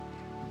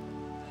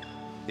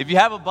If you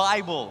have a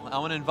Bible, I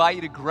want to invite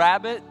you to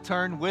grab it,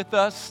 turn with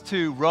us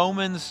to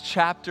Romans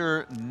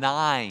chapter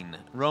 9.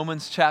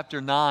 Romans chapter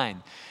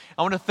 9.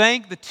 I want to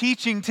thank the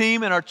teaching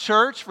team in our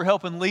church for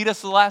helping lead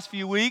us the last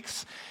few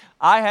weeks.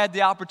 I had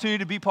the opportunity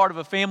to be part of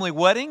a family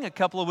wedding a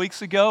couple of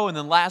weeks ago, and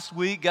then last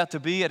week got to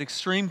be at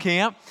Extreme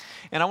Camp.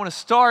 And I want to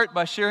start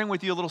by sharing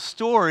with you a little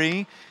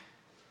story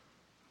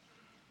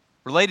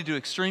related to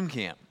Extreme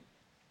Camp.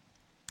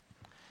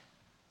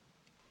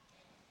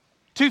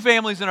 Two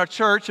families in our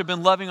church have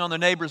been loving on their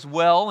neighbors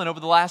well, and over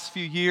the last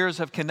few years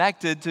have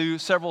connected to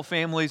several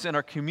families in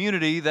our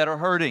community that are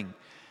hurting.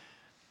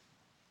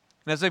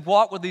 And as they've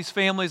walked with these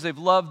families, they've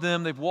loved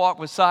them, they've walked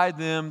beside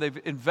them, they've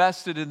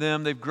invested in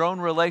them, they've grown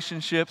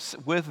relationships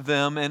with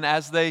them, and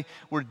as they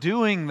were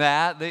doing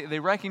that, they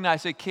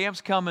recognized, hey,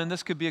 camp's coming,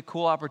 this could be a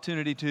cool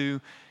opportunity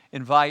to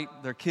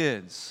invite their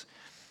kids.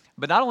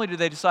 But not only did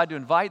they decide to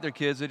invite their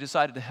kids, they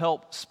decided to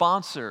help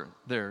sponsor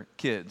their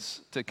kids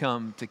to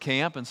come to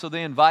camp. And so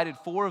they invited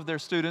 4 of their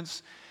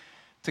students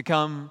to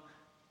come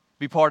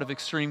be part of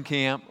Extreme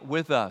Camp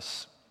with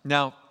us.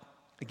 Now,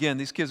 again,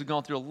 these kids have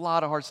gone through a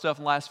lot of hard stuff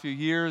in the last few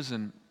years.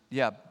 And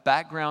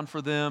background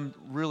for them,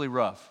 really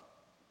rough.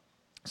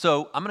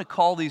 So I'm going to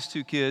call these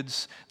 2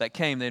 kids that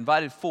came. They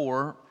invited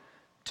 4.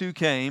 2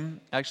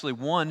 came. Actually,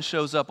 1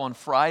 shows up on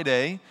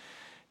Friday.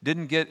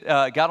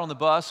 Got on the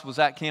bus, was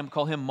at camp,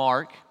 call him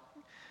Mark.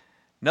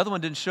 Another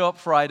one didn't show up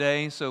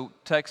Friday, so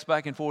text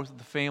back and forth with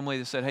the family.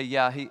 They said,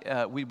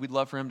 hey, we'd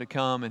love for him to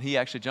come. And he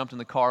actually jumped in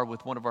the car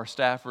with one of our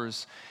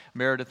staffers,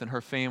 Meredith, and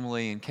her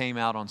family, and came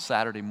out on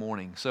Saturday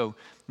morning. So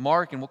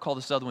Mark, and we'll call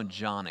this other one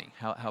Johnny.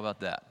 How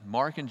about that?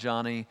 Mark and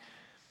Johnny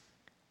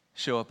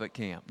show up at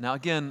camp. Now,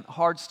 again,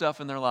 hard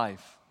stuff in their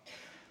life.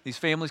 These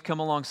families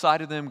come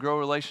alongside of them, grow a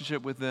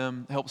relationship with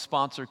them, help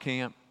sponsor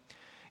camp.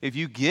 If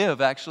you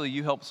give, actually,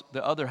 you help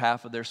the other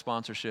half of their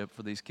sponsorship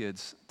for these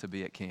kids to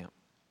be at camp.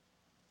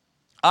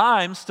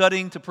 I'm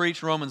studying to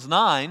preach Romans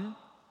 9,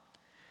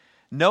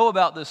 know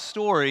about this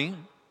story, and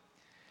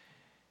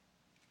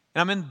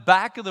I'm in the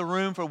back of the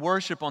room for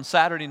worship on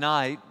Saturday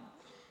night,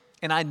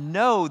 and I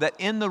know that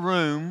in the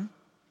room,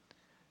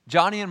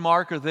 Johnny and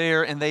Mark are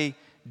there, and they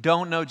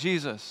don't know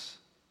Jesus.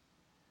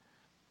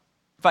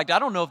 In fact, I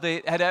don't know if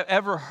they had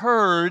ever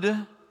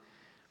heard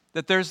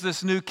that there's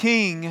this new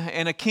king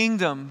and a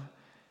kingdom,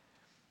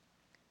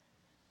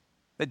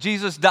 that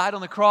Jesus died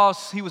on the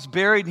cross, he was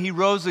buried, and he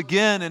rose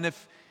again, and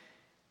if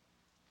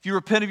you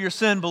repent of your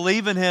sin,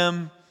 believe in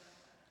him,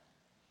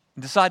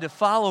 and decide to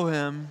follow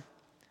him,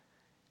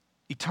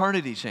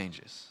 eternity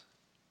changes.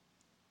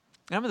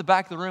 And I'm in the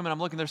back of the room and I'm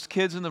looking, there's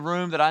kids in the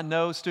room that I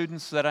know,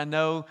 students that I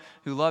know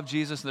who love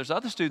Jesus, and there's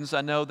other students I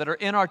know that are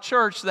in our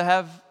church that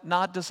have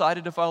not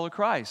decided to follow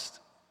Christ.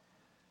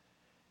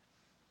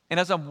 And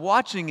as I'm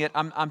watching it,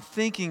 I'm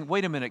thinking,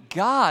 wait a minute,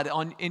 God,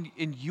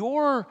 in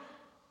your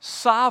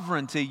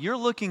sovereignty, you're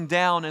looking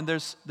down, and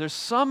there's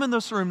some in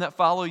this room that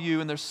follow you,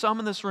 and there's some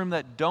in this room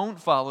that don't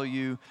follow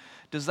you.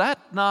 Does that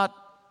not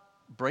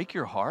break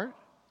your heart?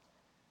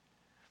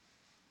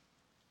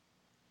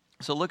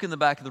 So look in the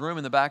back of the room.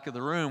 In the back of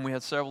the room, we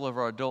had several of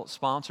our adult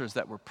sponsors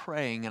that were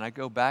praying, and I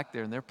go back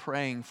there, and they're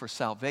praying for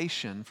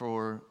salvation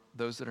for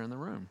those that are in the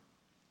room.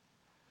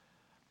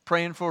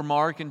 Praying for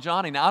Mark and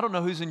Johnny. Now, I don't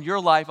know who's in your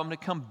life. I'm going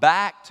to come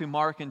back to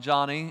Mark and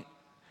Johnny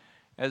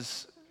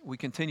as we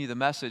continue the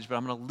message, but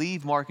I'm going to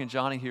leave Mark and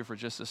Johnny here for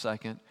just a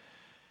second.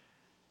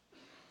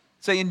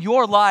 Say, in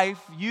your life,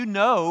 you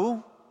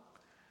know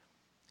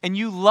and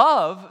you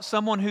love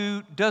someone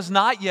who does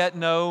not yet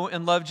know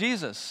and love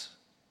Jesus.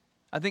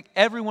 I think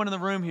everyone in the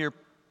room here,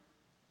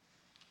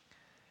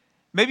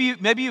 maybe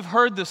you've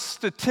heard the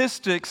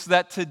statistics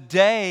that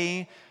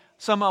today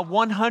some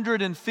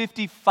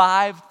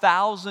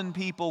 155,000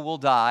 people will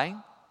die.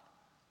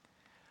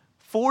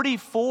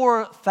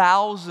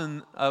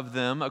 44,000 of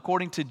them,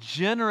 according to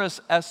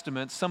generous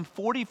estimates, some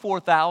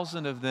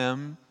 44,000 of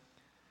them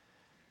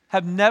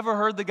have never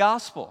heard the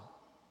gospel.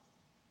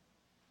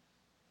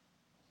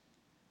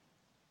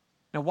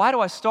 Now, why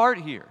do I start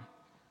here?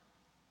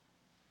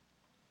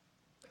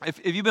 If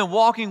you've been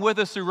walking with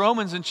us through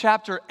Romans in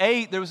chapter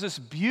 8, there was this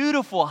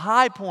beautiful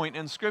high point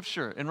in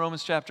Scripture in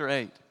Romans chapter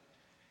 8,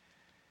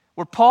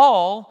 where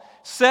Paul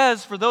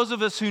says, for those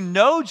of us who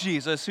know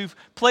Jesus, who've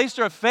placed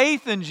our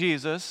faith in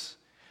Jesus,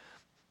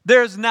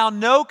 there's now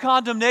no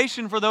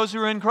condemnation for those who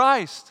are in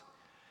Christ.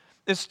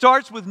 It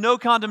starts with no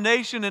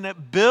condemnation, and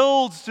it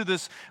builds to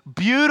this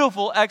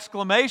beautiful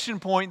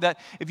exclamation point that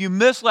if you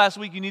missed last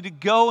week, you need to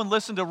go and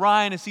listen to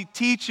Ryan as he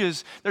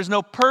teaches. There's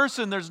no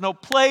person, there's no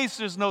place,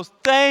 there's no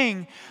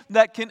thing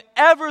that can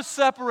ever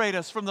separate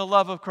us from the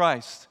love of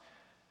Christ.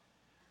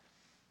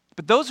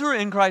 But those who are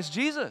in Christ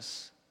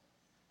Jesus,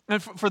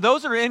 and for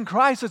those that are in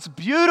Christ, it's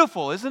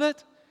beautiful, isn't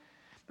it?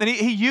 And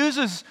he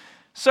uses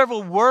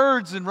several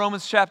words in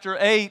Romans chapter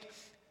 8,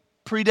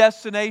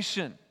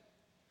 predestination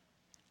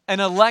and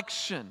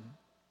election,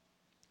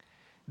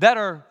 that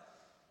are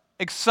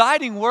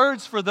exciting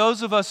words for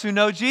those of us who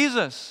know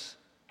Jesus.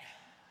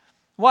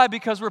 Why?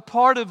 Because we're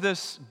part of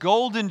this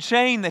golden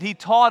chain that he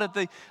taught at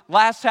the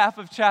last half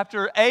of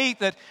chapter 8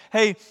 that,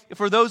 hey,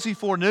 for those he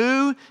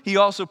foreknew, he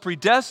also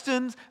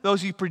predestined.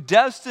 Those he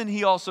predestined,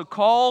 he also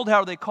called. How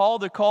are they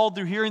called? They're called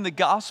through hearing the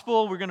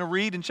gospel. We're going to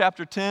read in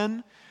chapter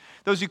 10.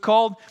 Those he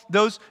called,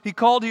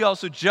 he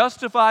also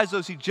justifies.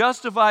 Those he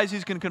justifies,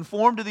 he's going to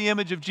conform to the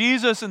image of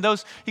Jesus. And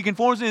those he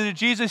conforms into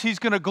Jesus, he's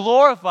going to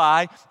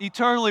glorify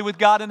eternally with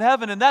God in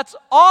heaven. And that's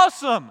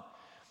awesome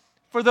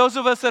for those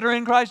of us that are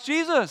in Christ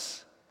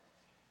Jesus.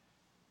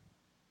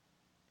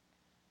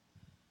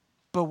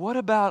 But what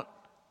about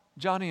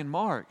Johnny and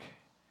Mark?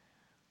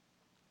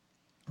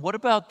 What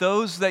about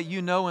those that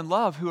you know and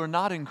love who are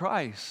not in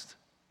Christ?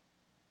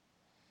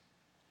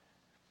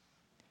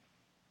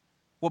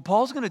 What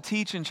Paul's going to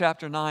teach in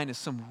chapter 9 is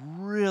some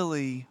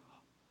really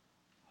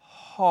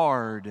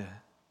hard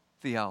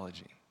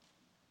theology.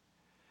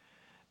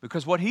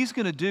 Because what he's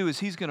going to do is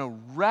he's going to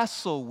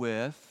wrestle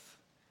with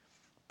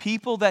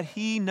people that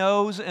he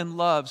knows and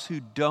loves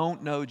who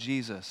don't know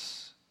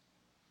Jesus.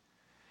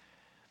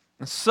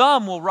 And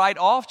some will write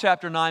off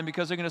chapter 9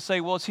 because they're going to say,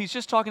 well, he's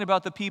just talking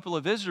about the people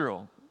of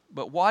Israel.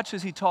 But watch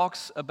as he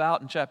talks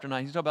about in chapter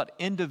 9. He's talking about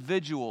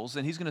individuals,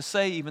 and he's going to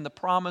say even the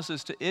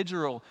promises to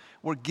Israel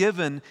were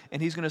given,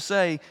 and he's going to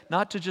say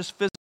not to just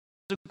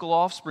physical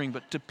offspring,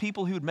 but to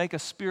people who would make a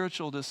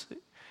spiritual decision.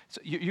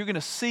 So you're going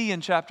to see in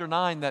chapter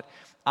 9 that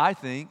I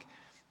think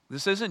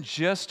this isn't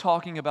just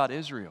talking about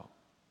Israel.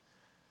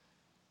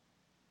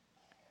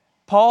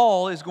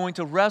 Paul is going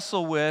to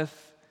wrestle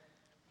with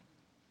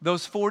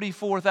those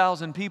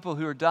 44,000 people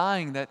who are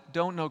dying that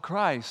don't know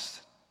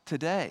Christ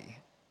today.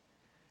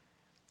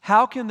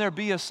 How can there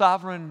be a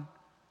sovereign,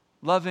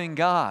 loving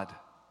God?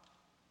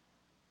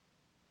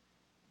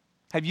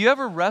 Have you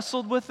ever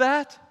wrestled with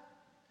that?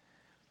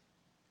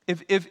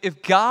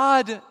 If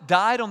God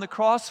died on the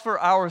cross for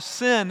our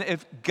sin,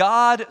 if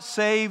God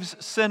saves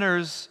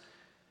sinners,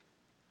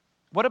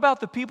 what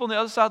about the people on the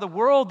other side of the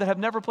world that have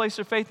never placed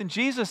their faith in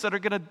Jesus that are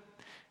going to,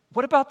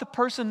 what about the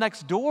person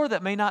next door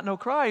that may not know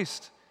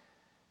Christ?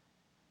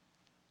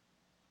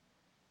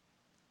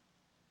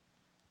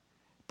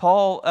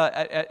 Paul,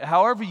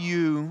 however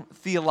you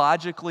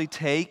theologically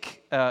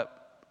take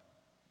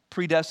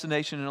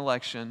predestination and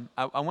election,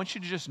 I want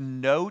you to just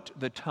note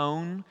the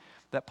tone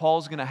that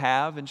Paul's going to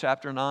have in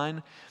chapter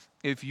 9.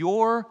 If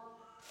your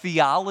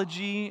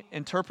theology,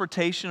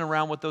 interpretation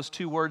around what those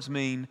two words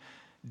mean,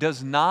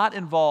 does not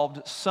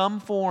involve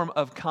some form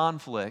of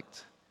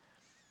conflict,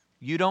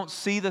 you don't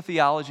see the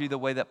theology the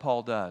way that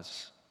Paul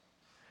does.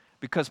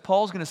 Because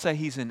Paul's going to say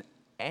he's in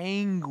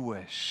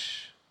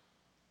anguish.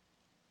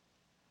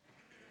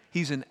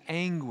 He's in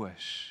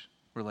anguish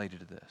related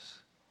to this.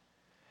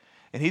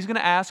 And he's going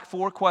to ask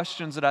 4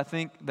 questions that I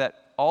think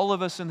that all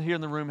of us here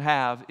in the room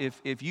have.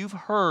 If you've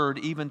heard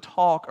even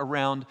talk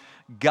around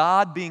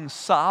God being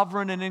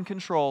sovereign and in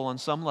control on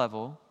some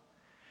level,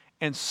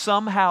 and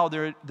somehow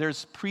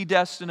there's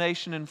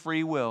predestination and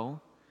free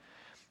will,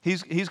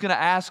 he's going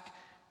to ask,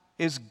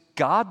 is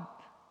God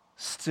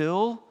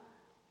still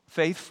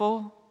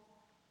faithful?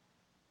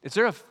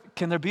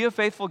 Can there be a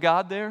faithful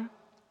God there?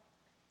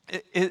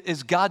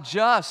 Is God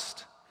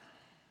just?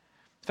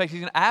 In fact,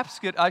 he's going to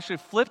ask it, actually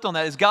flipped on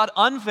that. Is God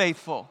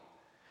unfaithful?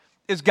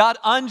 Is God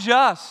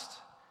unjust?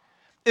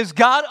 Is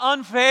God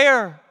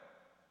unfair?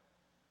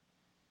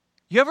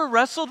 You ever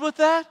wrestled with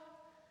that?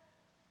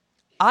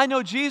 I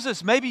know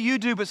Jesus. Maybe you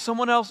do, but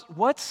someone else,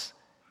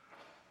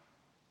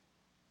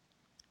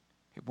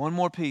 One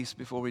more piece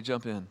before we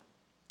jump in.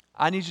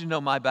 I need you to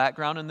know my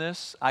background in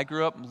this. I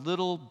grew up in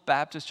little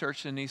Baptist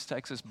church in East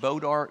Texas,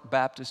 Bodart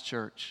Baptist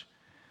Church.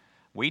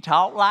 We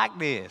talk like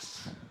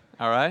this,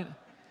 all right?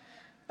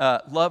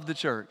 Love the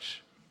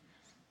church.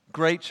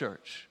 Great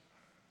church.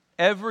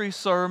 Every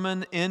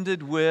sermon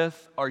ended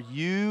with, are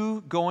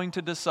you going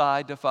to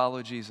decide to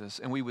follow Jesus?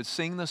 And we would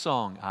sing the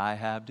song, I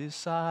have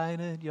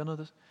decided, you know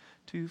this?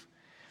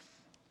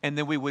 And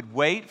then we would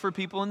wait for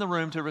people in the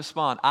room to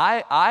respond.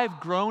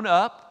 I've grown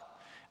up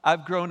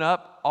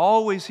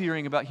always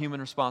hearing about human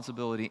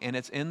responsibility, and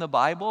it's in the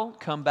Bible.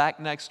 Come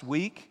back next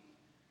week.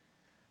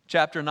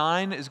 Chapter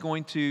 9 is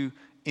going to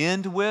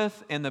end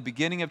with, in the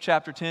beginning of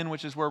chapter 10,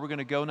 which is where we're going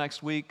to go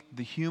next week,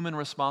 the human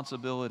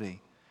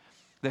responsibility.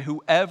 That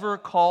whosoever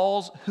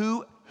calls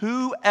on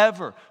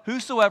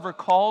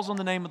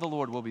the name of the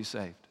Lord will be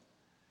saved.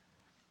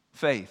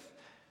 Faith.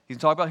 He's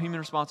talking about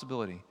human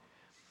responsibility.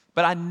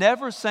 But I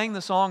never sang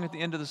the song at the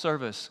end of the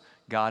service,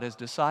 God has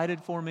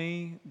decided for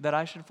me that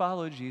I should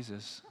follow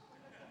Jesus.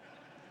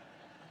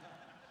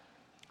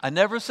 I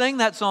never sang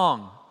that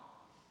song.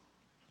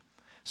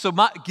 So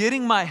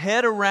getting my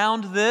head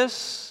around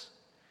this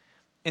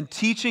and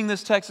teaching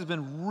this text has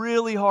been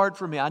really hard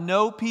for me. I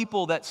know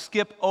people that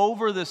skip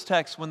over this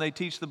text when they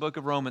teach the book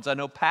of Romans. I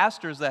know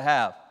pastors that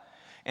have.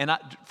 And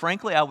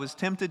frankly, I was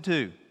tempted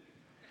to.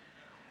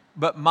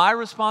 But my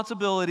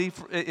responsibility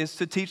is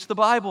to teach the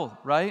Bible,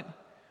 right?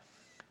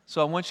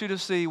 So I want you to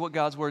see what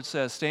God's Word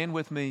says. Stand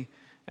with me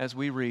as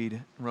we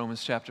read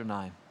Romans chapter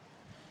 9.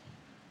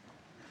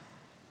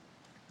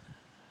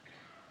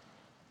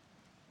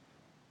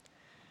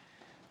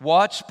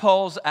 Watch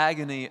Paul's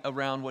agony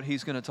around what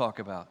he's going to talk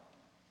about.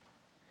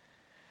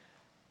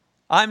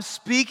 I'm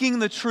speaking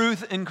the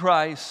truth in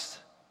Christ.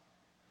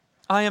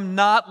 I am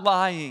not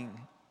lying.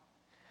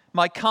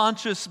 My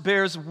conscience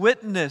bears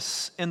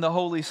witness in the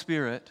Holy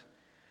Spirit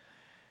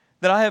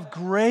that I have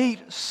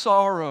great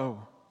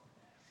sorrow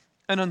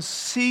and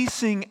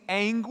unceasing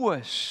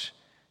anguish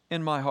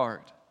in my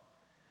heart.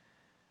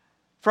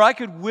 For I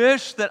could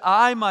wish that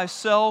I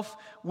myself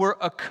were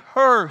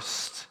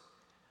accursed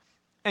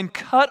and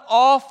cut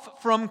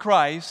off from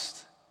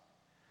Christ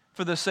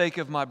for the sake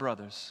of my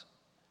brothers,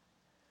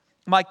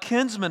 my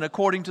kinsmen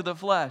according to the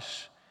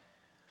flesh.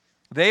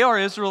 They are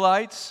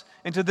Israelites,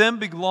 and to them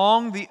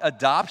belong the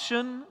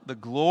adoption, the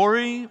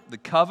glory, the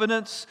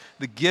covenants,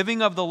 the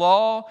giving of the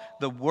law,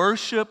 the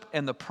worship,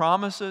 and the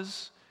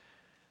promises.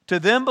 To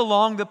them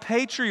belong the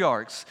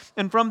patriarchs,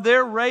 and from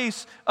their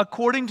race,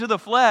 according to the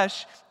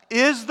flesh,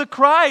 is the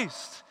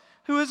Christ,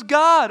 who is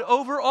God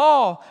over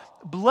all,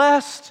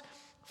 blessed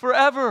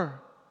forever.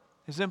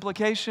 His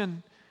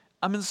implication,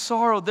 I'm in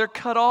sorrow. They're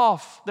cut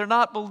off. They're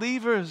not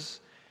believers.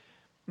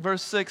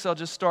 Verse 6, I'll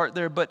just start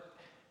there. But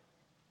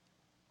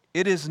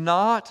it is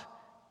not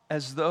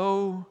as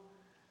though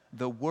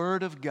the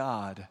word of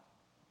God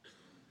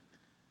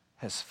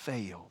has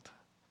failed.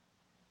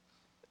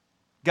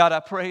 God,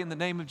 I pray in the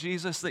name of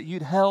Jesus that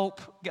you'd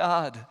help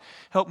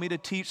me to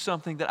teach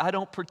something that I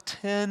don't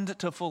pretend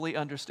to fully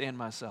understand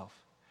myself.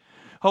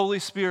 Holy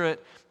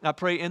Spirit, I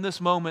pray in this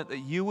moment that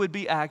you would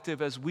be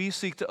active as we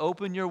seek to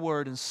open your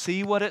word and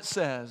see what it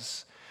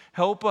says.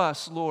 Help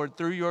us, Lord,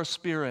 through your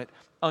Spirit,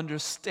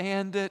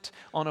 understand it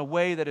on a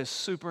way that is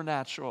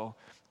supernatural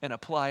and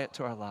apply it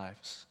to our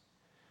lives.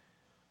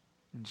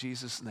 In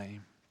Jesus'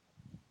 name,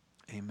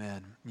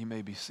 amen. You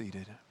may be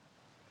seated.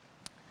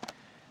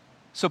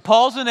 So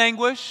Paul's in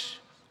anguish.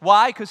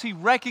 Why? Because he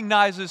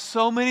recognizes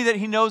so many that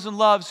he knows and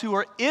loves who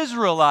are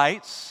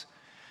Israelites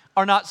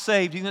are not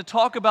saved. He's going to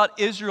talk about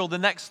Israel the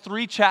next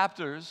 3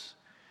 chapters.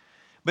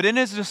 But in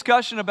his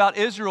discussion about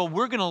Israel,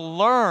 we're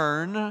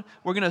going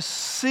to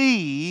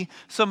see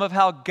some of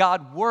how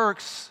God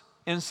works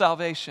in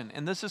salvation.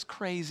 And this is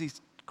crazy,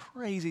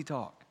 crazy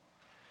talk.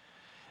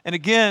 And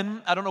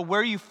again, I don't know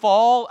where you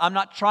fall. I'm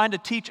not trying to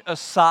teach a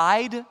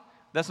side.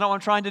 That's not what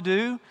I'm trying to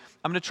do.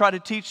 I'm going to try to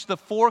teach the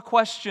 4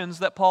 questions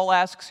that Paul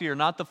asks here,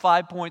 not the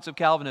 5 points of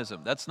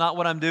Calvinism. That's not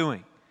what I'm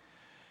doing.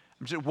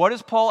 What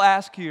does Paul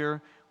ask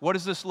here? What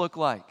does this look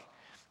like?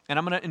 And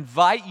I'm going to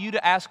invite you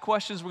to ask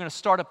questions. We're going to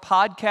start a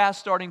podcast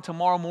starting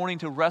tomorrow morning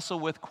to wrestle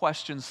with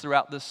questions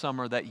throughout this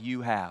summer that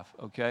you have,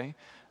 okay?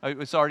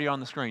 It's already on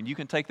the screen. You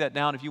can take that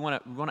down. If you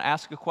want to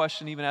ask a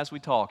question even as we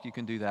talk, you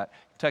can do that.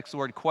 Text the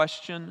word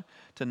question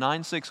to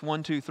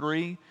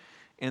 96123,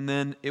 and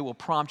then it will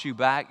prompt you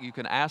back. You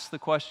can ask the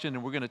question,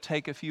 and we're going to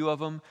take a few of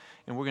them,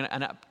 and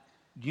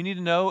you need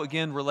to know,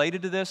 again,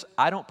 related to this,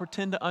 I don't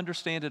pretend to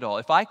understand it all.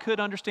 If I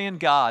could understand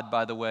God,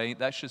 by the way,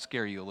 that should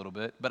scare you a little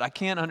bit, but I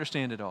can't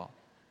understand it all.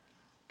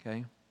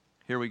 Okay,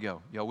 here we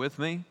go. Y'all with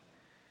me?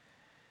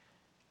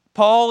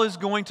 Paul is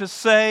going to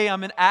say,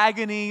 I'm in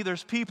agony.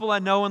 There's people I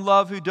know and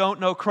love who don't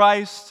know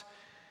Christ.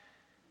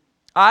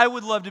 I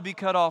would love to be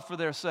cut off for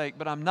their sake,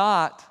 but I'm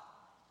not.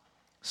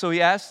 So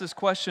he asks this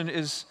question,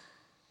 is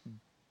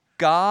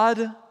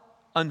God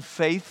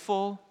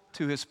unfaithful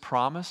to his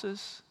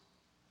promises?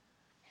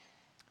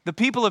 The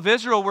people of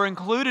Israel were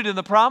included in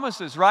the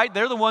promises, right?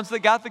 They're the ones that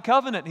got the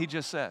covenant, he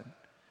just said.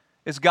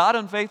 Is God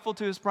unfaithful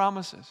to his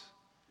promises?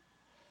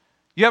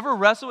 You ever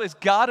wrestle? Is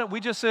God, we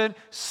just said,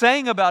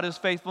 saying about his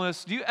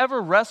faithfulness, do you ever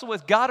wrestle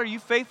with God? Are you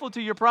faithful to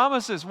your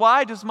promises?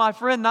 Why does my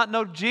friend not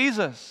know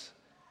Jesus?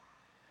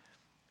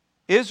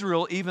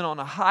 Israel, even on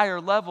a higher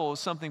level, is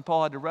something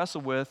Paul had to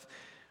wrestle with.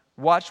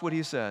 Watch what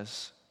he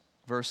says,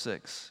 verse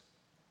 6.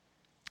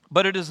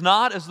 But it is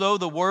not as though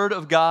the word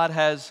of God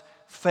has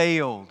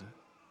failed.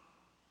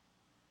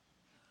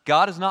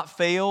 God has not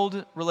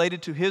failed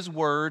related to his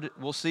word.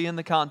 We'll see in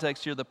the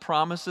context here the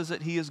promises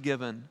that he has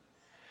given.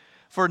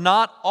 For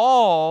not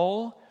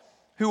all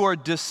who are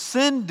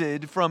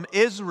descended from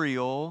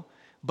Israel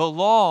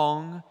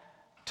belong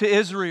to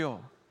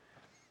Israel.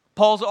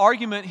 Paul's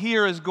argument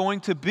here is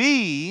going to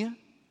be,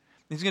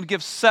 he's going to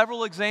give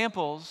several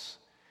examples,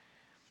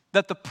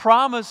 that the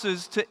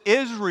promises to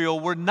Israel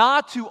were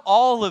not to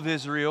all of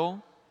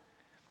Israel,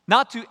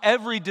 not to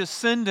every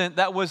descendant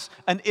that was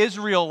an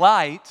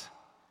Israelite.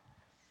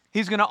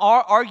 He's going to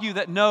argue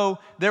that no,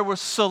 there were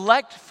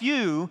select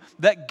few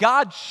that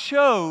God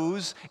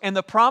chose and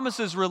the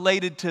promises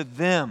related to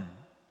them.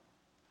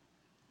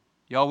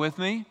 Y'all with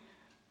me?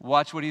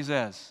 Watch what he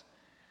says.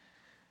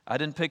 I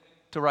didn't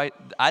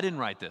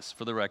write this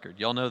for the record.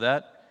 Y'all know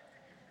that?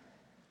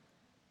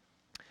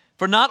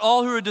 For not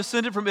all who are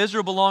descended from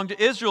Israel belong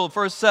to Israel,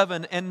 verse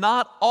 7, and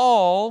not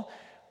all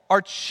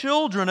are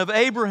children of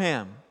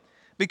Abraham,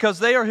 because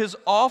they are his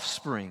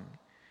offspring.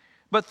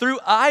 But through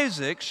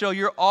Isaac shall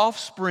your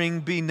offspring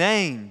be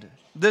named.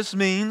 This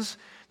means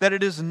that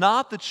it is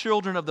not the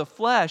children of the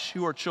flesh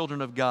who are children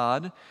of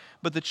God,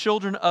 but the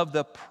children of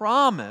the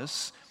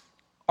promise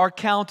are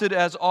counted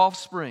as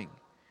offspring.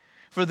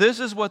 For this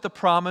is what the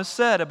promise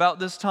said, about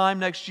this time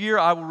next year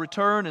I will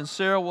return and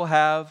Sarah will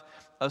have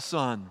a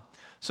son.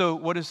 So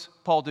what does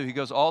Paul do? He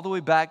goes all the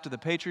way back to the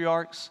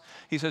patriarchs.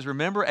 He says,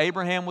 remember,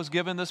 Abraham was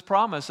given this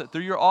promise that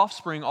through your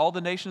offspring all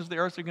the nations of the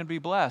earth are going to be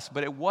blessed.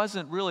 But it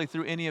wasn't really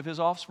through any of his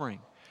offspring.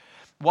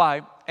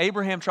 Why?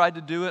 Abraham tried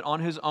to do it on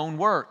his own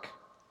work.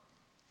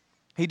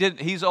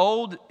 He's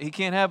old. He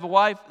can't have a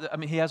wife.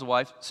 He has a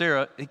wife,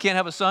 Sarah. He can't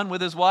have a son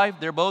with his wife.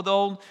 They're both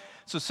old.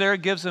 So Sarah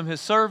gives him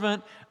his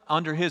servant.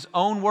 Under his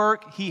own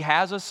work, he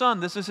has a son.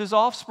 This is his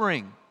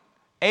offspring.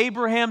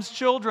 Abraham's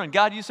children.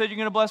 God, you said you're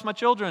going to bless my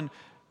children.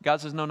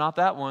 God says, no, not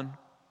that one.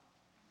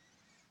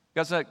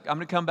 God said, I'm going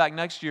to come back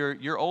next year.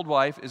 Your old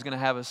wife is going to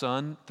have a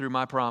son through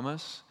my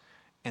promise.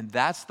 And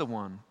that's the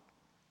one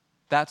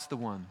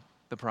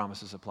the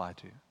promises apply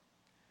to.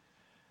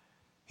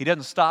 He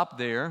doesn't stop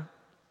there.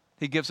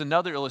 He gives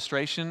another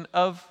illustration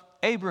of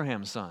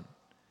Abraham's son.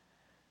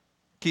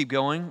 Keep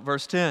going,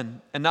 verse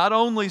 10. And not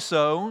only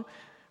so,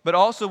 but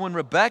also when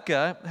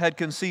Rebekah had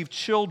conceived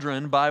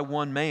children by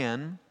one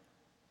man,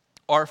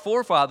 our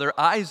forefather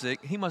Isaac,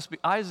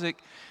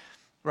 Isaac,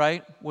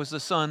 right, was the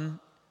son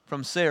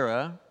from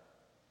Sarah.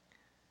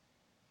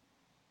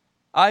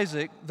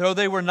 Isaac, though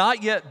they were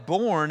not yet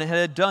born and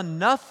had done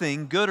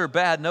nothing good or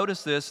bad,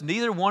 notice this,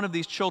 neither one of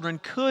these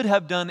children could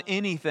have done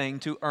anything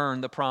to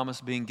earn the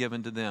promise being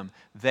given to them.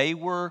 They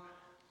were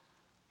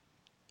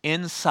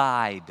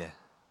inside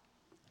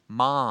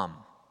mom,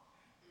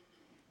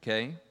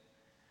 okay?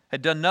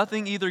 Had done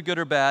nothing either good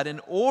or bad, in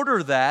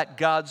order that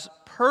God's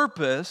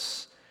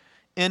purpose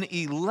in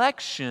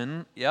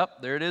election, yep,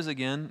 there it is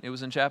again. It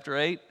was in chapter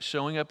 8,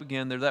 showing up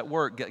again. There's that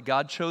word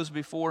God chose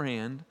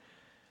beforehand,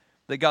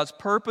 that God's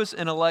purpose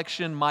in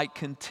election might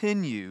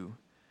continue,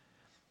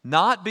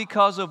 not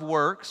because of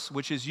works,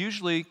 which is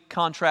usually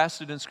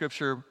contrasted in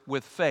Scripture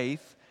with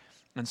faith,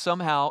 and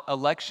somehow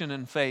election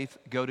and faith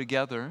go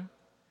together.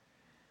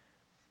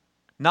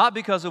 Not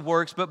because of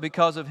works, but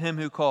because of him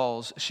who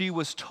calls. She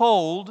was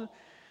told,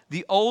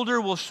 the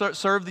older will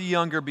serve the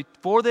younger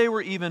before they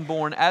were even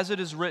born. As it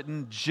is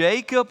written,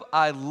 Jacob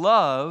I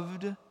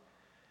loved,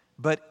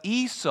 but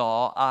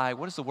Esau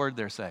what does the word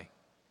there say?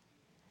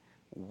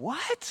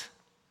 What?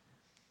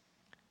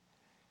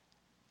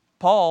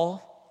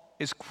 Paul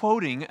is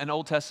quoting an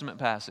Old Testament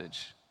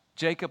passage.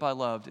 Jacob I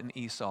loved and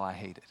Esau I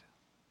hated.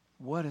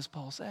 What is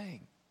Paul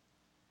saying?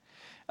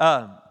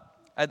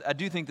 I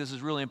do think this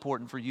is really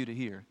important for you to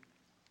hear.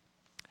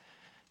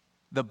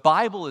 The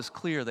Bible is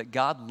clear that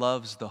God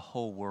loves the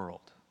whole world.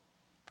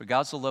 For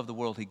God so loved the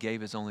world, he gave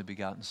his only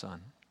begotten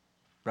Son.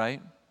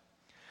 Right?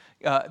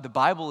 The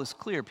Bible is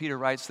clear. Peter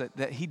writes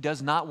that he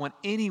does not want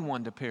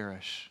anyone to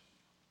perish.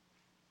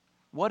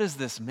 What does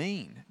this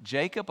mean?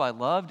 Jacob I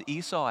loved,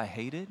 Esau I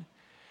hated?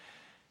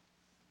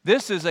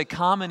 This is a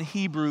common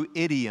Hebrew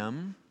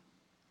idiom.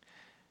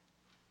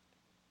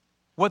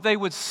 What they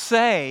would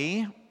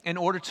say in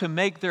order to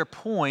make their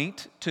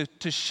point,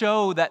 to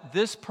show that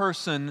this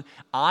person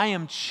I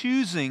am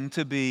choosing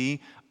to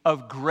be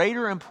of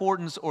greater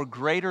importance or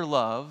greater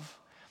love.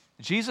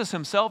 Jesus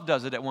himself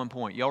does it at one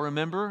point. Y'all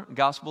remember,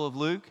 Gospel of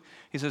Luke?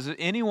 He says, if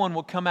anyone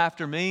will come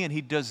after me and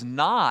he does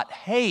not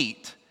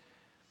hate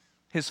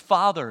his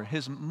father,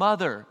 his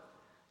mother.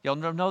 Y'all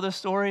know this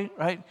story,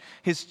 right?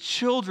 His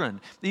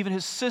children, even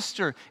his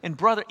sister and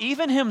brother,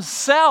 even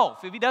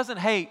himself. If he doesn't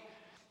hate,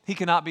 he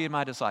cannot be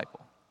my disciple.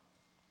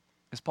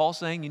 Is Paul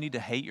saying you need to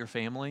hate your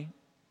family?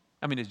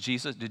 Did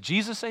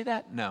Jesus say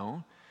that?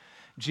 No.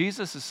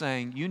 Jesus is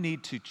saying you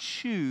need to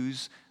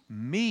choose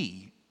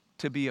me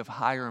to be of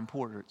higher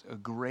importance, a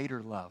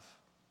greater love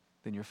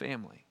than your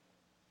family,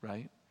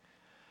 right?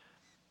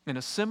 In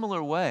a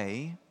similar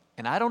way,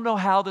 and I don't know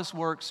how this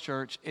works,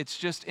 church, it's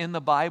just in the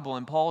Bible,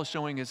 and Paul is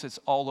showing us it's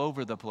all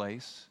over the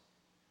place,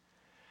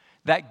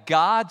 that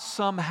God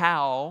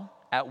somehow,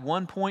 at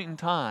one point in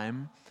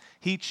time,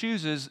 he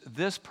chooses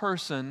this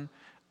person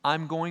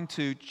I'm going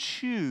to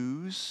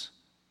choose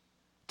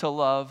to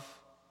love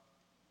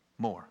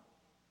more.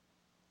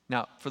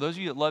 Now, for those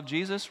of you that love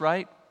Jesus,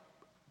 right?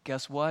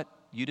 Guess what?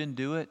 You didn't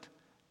do it.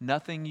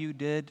 Nothing you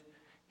did.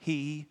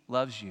 He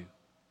loves you.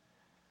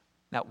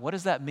 Now, what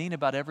does that mean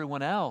about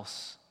everyone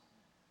else?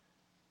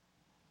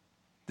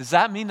 Does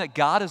that mean that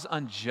God is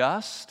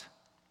unjust?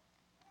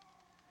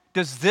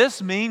 Does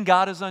this mean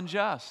God is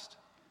unjust?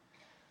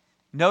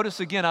 Notice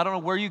again, I don't know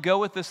where you go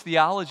with this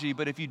theology,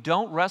 but if you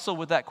don't wrestle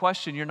with that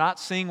question, you're not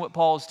seeing what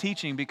Paul is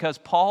teaching, because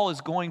Paul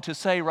is going to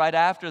say right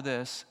after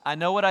this, I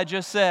know what I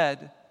just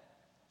said.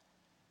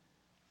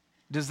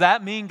 Does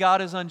that mean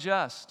God is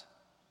unjust?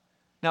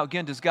 Now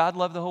again, does God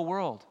love the whole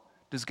world?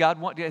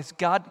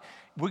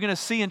 We're going to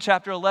see in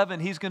chapter 11,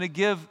 he's going to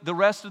give the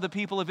rest of the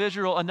people of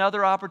Israel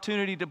another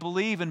opportunity to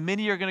believe, and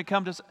many are going to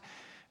come to.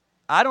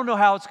 I don't know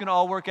how it's going to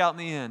all work out in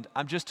the end.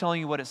 I'm just telling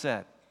you what it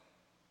said.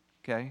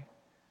 Okay?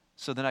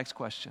 So the next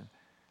question,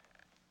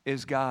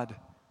 is God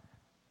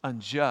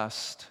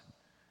unjust?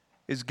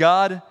 Is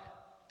God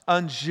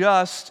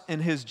unjust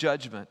in his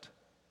judgment?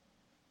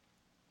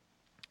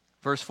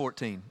 Verse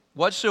 14,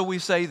 what shall we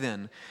say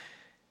then?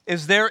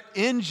 Is there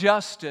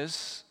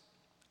injustice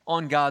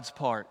on God's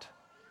part?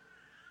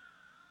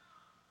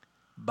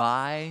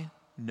 By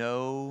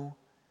no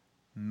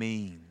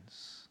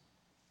means.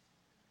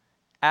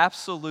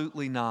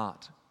 Absolutely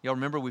not. Y'all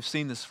remember we've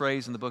seen this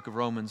phrase in the book of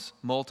Romans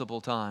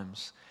multiple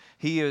times.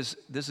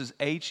 This is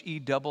H-E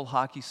double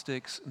hockey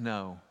sticks,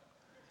 no.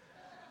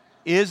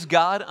 Is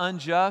God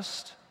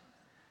unjust?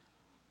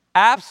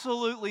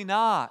 Absolutely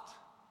not.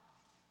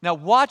 Now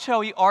watch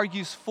how he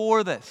argues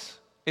for this.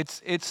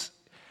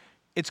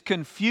 It's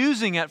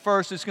confusing at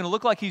first. It's going to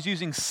look like he's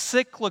using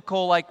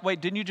cyclical, like,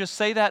 wait, didn't you just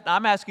say that?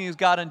 I'm asking, is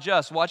God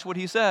unjust? Watch what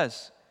he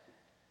says.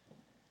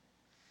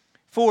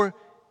 For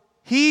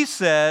he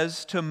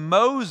says to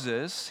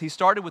Moses, he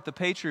started with the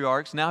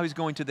patriarchs, now he's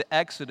going to the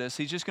Exodus.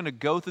 He's just going to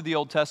go through the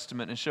Old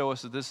Testament and show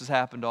us that this has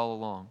happened all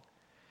along.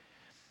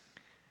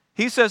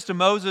 He says to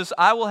Moses,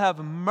 I will have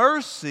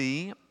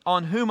mercy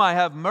on whom I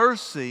have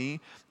mercy,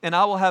 and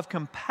I will have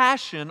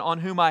compassion on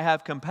whom I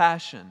have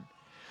compassion.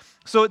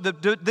 So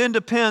it then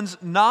depends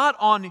not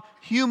on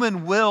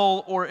human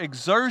will or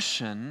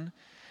exertion,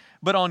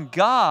 but on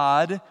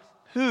God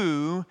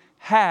who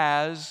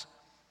has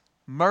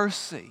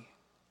mercy.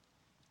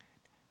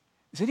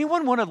 Does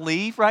anyone want to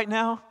leave right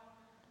now?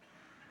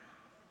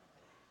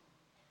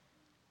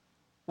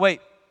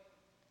 Wait,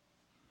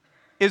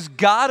 is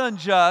God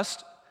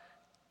unjust?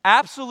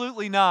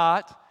 Absolutely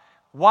not.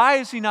 Why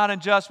is he not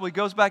unjust? Well, he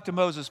goes back to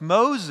Moses.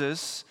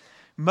 Moses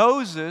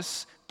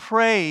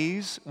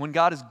prays when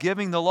God is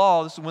giving the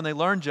law. This is when they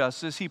learn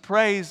justice. He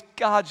prays,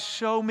 God,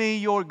 show me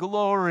your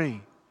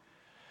glory.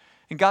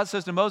 And God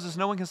says to Moses,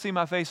 no one can see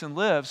my face and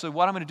live. So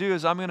what I'm going to do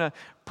is I'm going to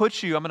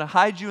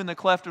hide you in the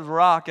cleft of the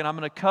rock, and I'm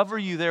going to cover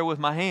you there with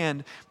my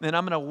hand. And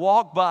I'm going to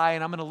walk by,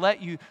 and I'm going to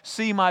let you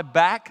see my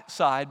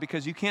backside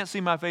because you can't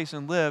see my face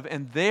and live.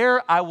 And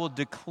there I will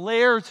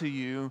declare to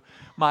you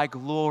my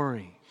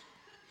glory.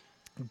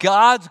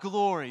 God's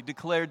glory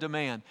declared to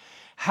man.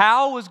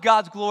 How was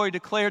God's glory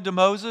declared to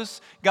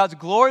Moses? God's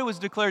glory was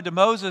declared to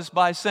Moses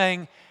by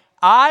saying,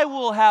 I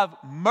will have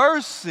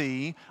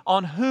mercy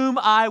on whom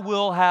I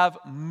will have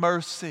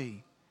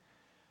mercy.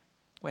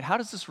 Wait, how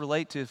does this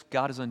relate to if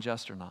God is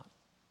unjust or not?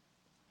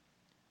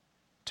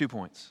 2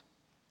 points.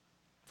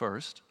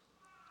 First,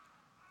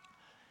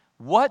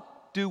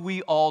 what do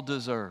we all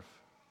deserve?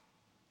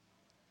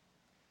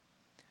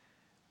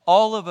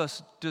 All of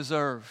us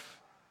deserve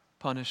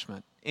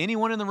punishment.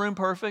 Anyone in the room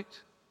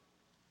perfect?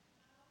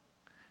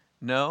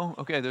 No?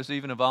 Okay, there's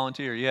even a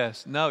volunteer.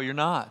 Yes. No, you're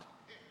not.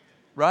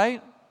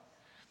 Right?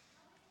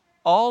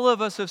 All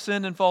of us have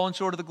sinned and fallen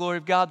short of the glory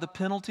of God. The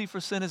penalty for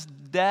sin is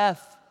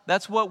death.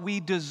 That's what we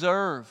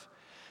deserve.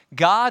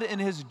 God in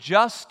his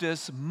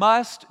justice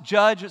must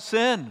judge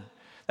sin.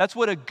 That's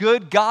what a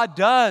good God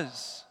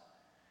does.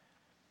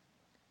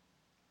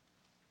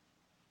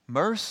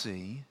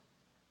 Mercy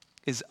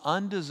is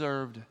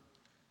undeserved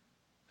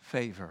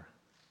favor.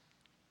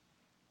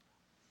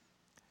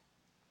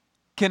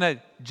 Can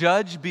a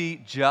judge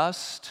be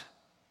just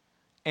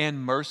and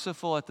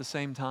merciful at the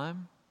same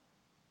time?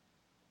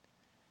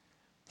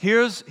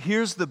 Here's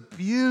the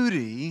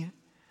beauty.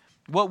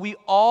 What we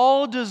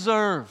all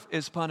deserve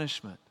is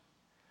punishment.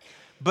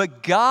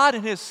 But God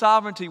in his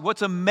sovereignty,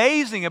 what's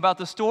amazing about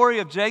the story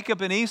of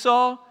Jacob and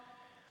Esau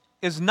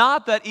is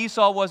not that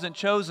Esau wasn't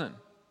chosen.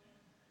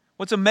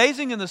 What's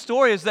amazing in the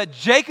story is that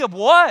Jacob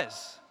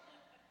was.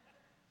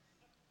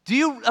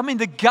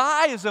 The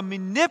guy is a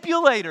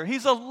manipulator.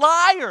 He's a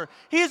liar.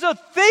 He's a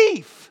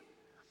thief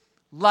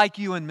like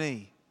you and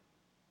me.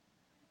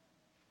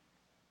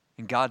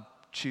 And God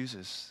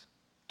chooses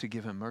to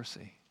give him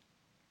mercy.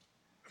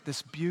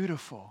 This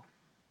beautiful,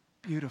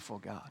 beautiful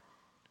God.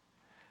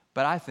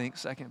 But I think,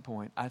 second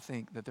point, I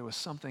think that there was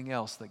something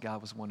else that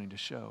God was wanting to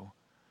show.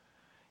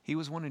 He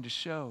was wanting to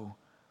show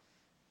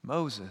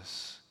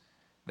Moses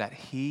that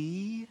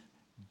he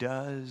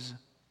does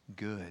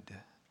good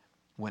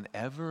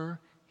whenever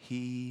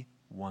he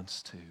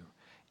wants to,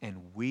 and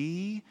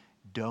we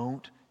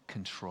don't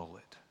control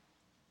it.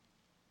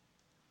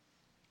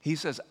 He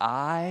says,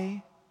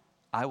 I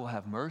will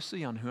have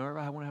mercy on whoever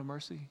I want to have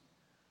mercy.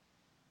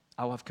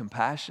 I will have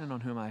compassion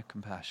on whom I have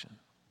compassion.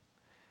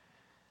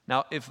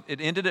 Now, if it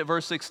ended at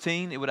verse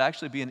 16, it would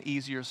actually be an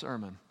easier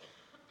sermon.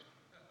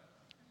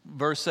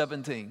 Verse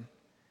 17.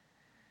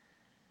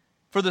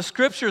 For the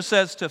scripture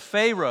says to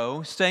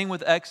Pharaoh, staying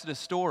with Exodus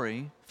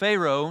story,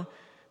 Pharaoh,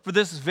 for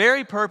this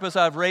very purpose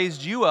I've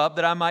raised you up,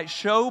 that I might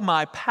show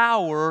my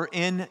power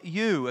in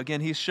you.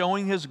 Again, he's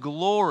showing his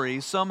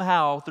glory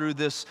somehow through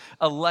this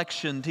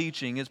election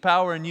teaching, his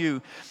power in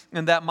you,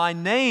 and that my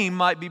name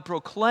might be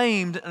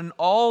proclaimed in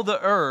all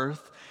the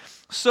earth.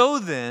 So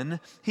then,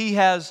 he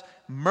has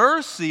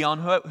mercy on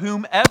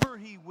whomever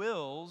he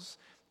wills,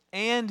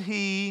 and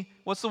he,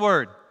 what's the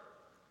word?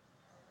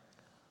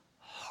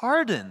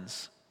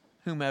 Hardens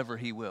whomever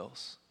he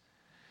wills.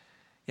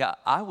 Yeah,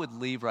 I would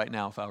leave right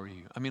now if I were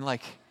you.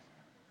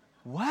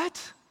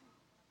 What?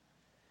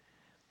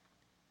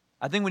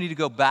 I think we need to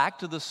go back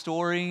to the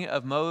story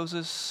of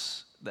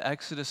Moses, the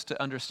Exodus, to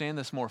understand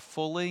this more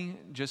fully.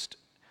 Just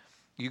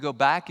You go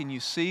back and you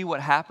see what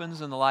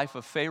happens in the life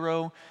of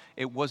Pharaoh.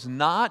 It was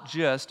not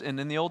just, and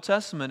in the Old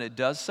Testament it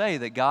does say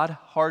that God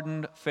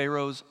hardened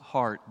Pharaoh's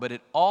heart, but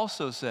it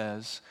also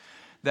says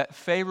that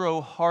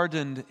Pharaoh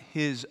hardened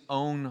his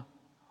own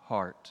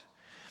heart.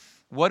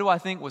 What do I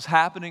think was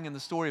happening in the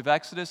story of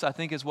Exodus? I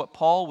think is what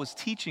Paul was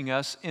teaching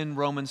us in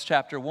Romans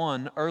chapter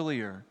 1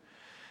 earlier.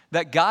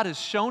 That God has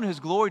shown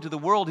His glory to the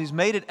world. He's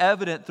made it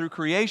evident through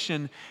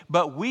creation,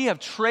 but we have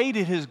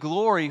traded His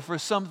glory for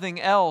something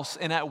else.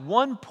 And at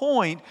one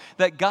point,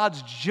 that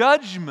God's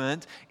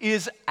judgment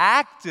is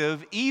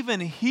active even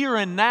here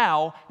and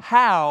now.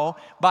 How?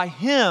 By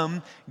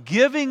Him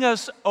giving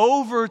us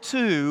over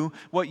to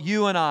what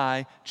you and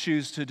I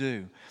choose to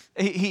do.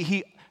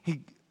 He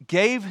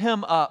gave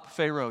him up,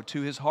 Pharaoh,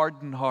 to his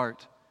hardened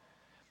heart.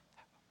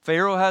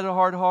 Pharaoh had a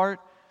hard heart.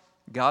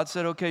 God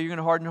said, okay, you're going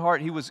to harden your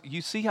heart.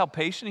 You see how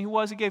patient he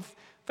was? He gave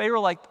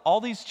Pharaoh like all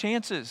these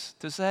chances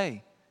to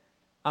say,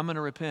 I'm going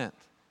to repent.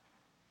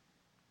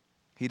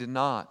 He did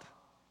not.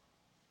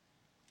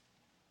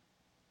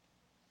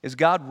 Is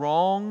God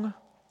wrong?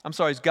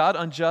 Is God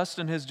unjust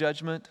in His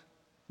judgment?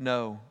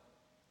 No.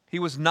 He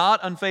was not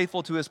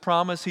unfaithful to His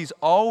promise. He's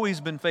always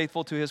been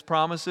faithful to His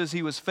promises.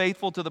 He was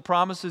faithful to the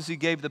promises He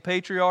gave the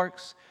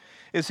patriarchs.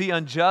 Is He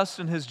unjust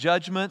in His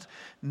judgment?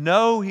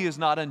 No, He is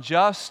not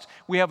unjust.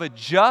 We have a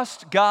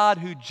just God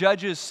who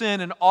judges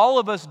sin, and all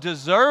of us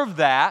deserve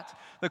that.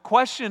 The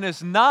question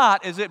is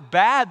not, is it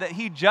bad that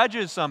He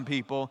judges some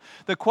people?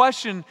 The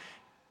question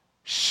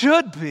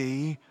should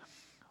be,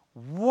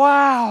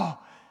 wow,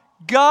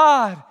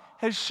 God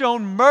has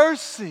shown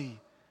mercy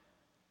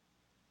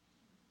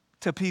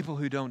to people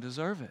who don't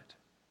deserve it.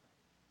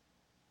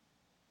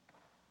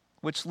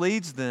 Which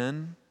leads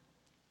then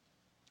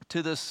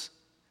to this,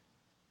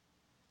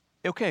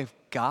 okay, if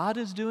God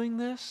is doing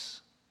this,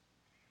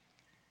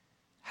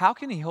 how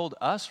can He hold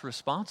us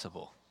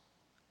responsible?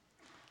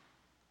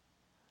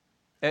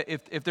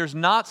 If there's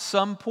not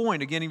some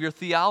point, again, of your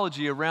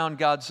theology around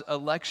God's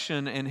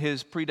election and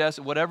His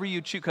predestination, whatever you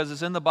choose, because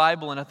it's in the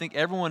Bible, and I think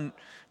everyone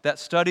that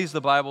studies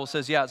the Bible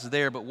says, yeah, it's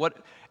there, but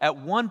at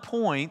one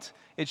point,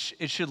 it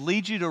should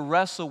lead you to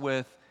wrestle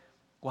with,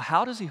 well,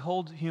 how does He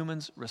hold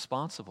humans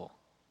responsible?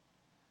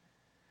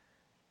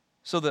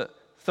 So the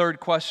third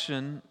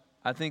question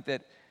I think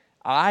that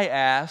I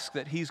ask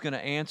that He's going to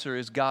answer,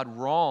 is God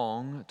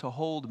wrong to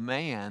hold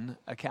man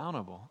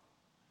accountable?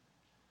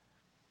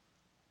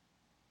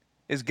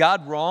 Is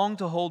God wrong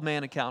to hold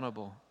man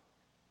accountable?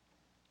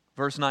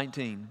 Verse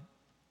 19.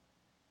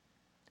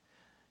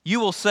 You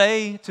will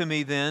say to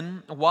me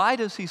then, why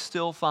does He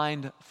still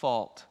find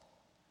fault?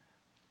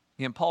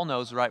 Again, Paul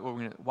knows, right,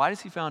 why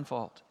does He find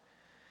fault?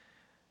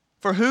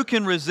 For who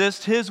can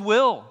resist His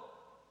will?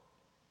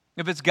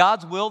 If it's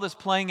God's will that's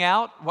playing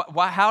out,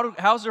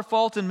 how's there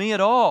fault in me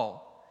at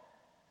all?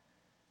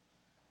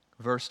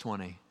 Verse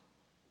 20.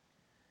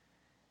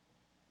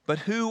 But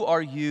who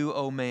are you,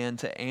 O man,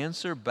 to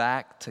answer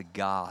back to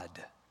God?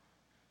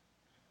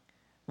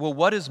 Will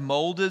what is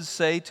molded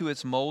say to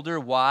its molder,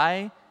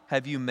 why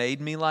have you made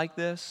me like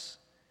this?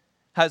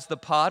 Has the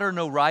potter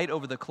no right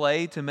over the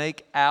clay to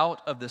make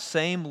out of the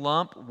same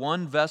lump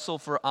one vessel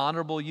for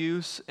honorable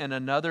use and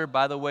another,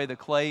 by the way, the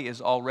clay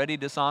is already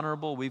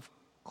dishonorable? We've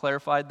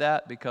clarified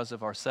that because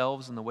of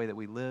ourselves and the way that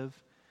we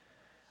live.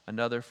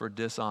 Another for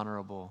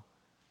dishonorable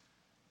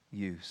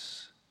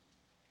use.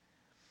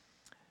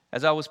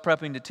 As I was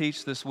prepping to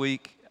teach this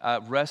week,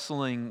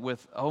 wrestling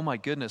with, oh my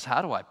goodness,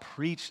 how do I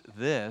preach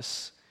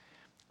this?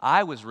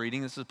 I was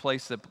reading, this is a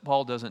place that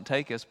Paul doesn't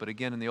take us, but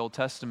again in the Old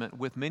Testament,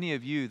 with many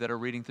of you that are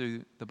reading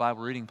through the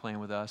Bible reading plan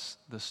with us,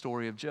 the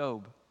story of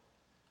Job.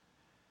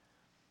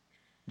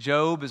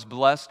 Job is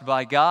blessed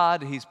by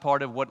God. He's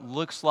part of what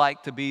looks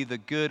like to be the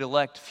good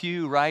elect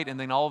few, right? And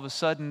then all of a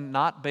sudden,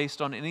 not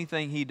based on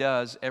anything he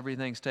does,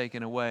 everything's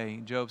taken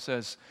away. Job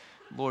says,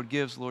 Lord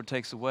gives, Lord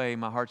takes away.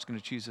 My heart's going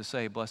to choose to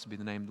say, blessed be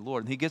the name of the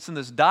Lord. And he gets in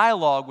this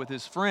dialogue with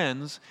his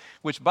friends,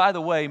 which, by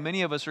the way,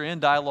 many of us are in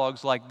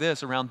dialogues like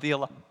this around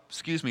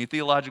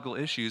theological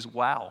issues.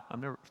 Wow,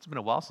 it's been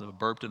a while since I've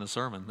burped in a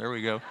sermon. There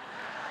we go.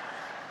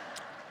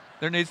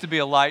 There needs to be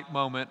a light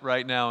moment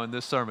right now in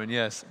this sermon,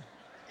 yes.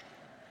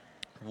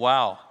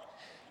 Wow.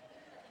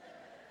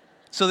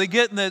 So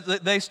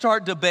they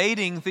start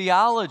debating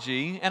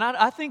theology, and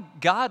I think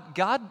God,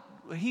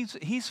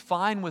 He's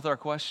fine with our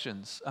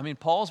questions. I mean,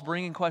 Paul's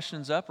bringing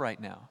questions up right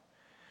now.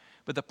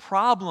 But the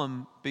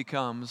problem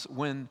becomes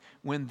when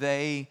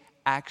they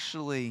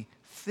actually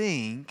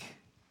think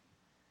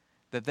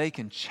that they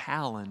can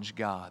challenge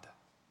God.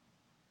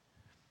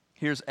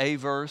 Here's a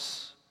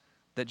verse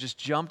that just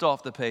jumped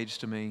off the page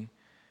to me.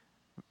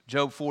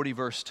 Job 40,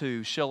 verse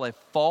 2. Shall a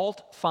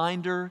fault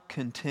finder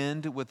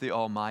contend with the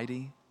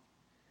Almighty?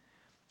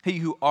 He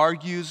who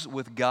argues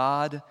with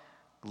God,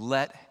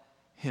 let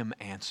him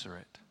answer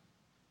it.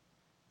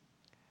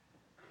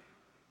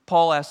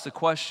 Paul asks the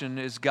question,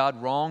 is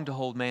God wrong to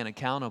hold man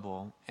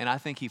accountable? And I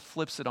think he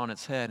flips it on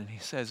its head and he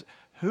says,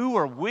 who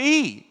are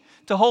we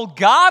to hold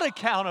God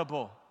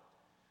accountable?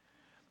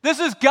 This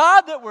is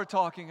God that we're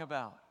talking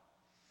about.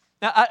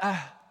 Now,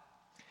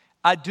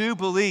 I do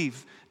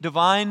believe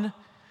divine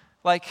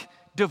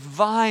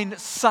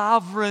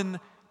sovereign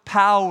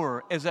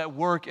power is at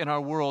work in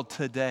our world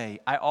today.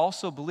 I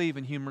also believe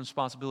in human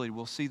responsibility.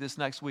 We'll see this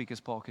next week as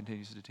Paul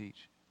continues to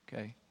teach.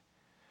 Okay?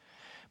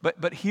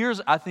 But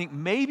here's, I think,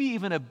 maybe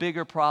even a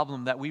bigger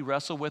problem that we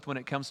wrestle with when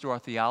it comes to our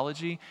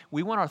theology.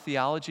 We want our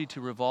theology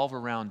to revolve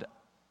around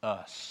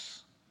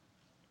us.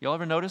 Y'all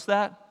ever notice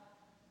that?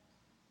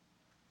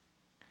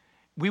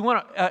 We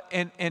want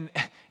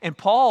and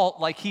Paul,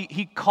 like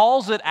he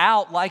calls it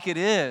out like it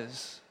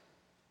is.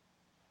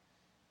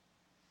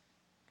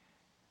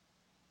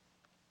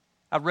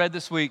 I've read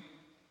this week,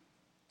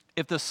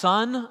 if the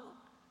Son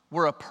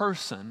were a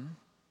person,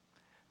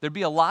 there'd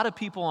be a lot of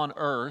people on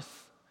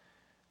earth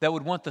that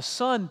would want the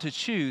Son to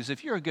choose,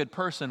 if you're a good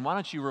person, why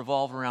don't you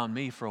revolve around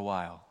me for a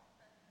while?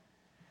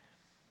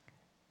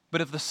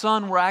 But if the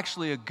Son were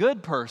actually a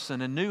good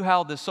person and knew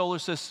how the solar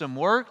system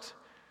worked,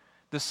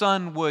 the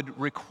Son would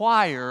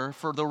require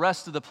for the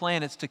rest of the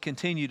planets to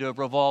continue to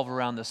revolve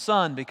around the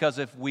Sun, because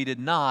if we did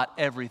not,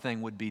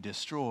 everything would be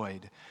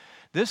destroyed.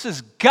 This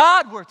is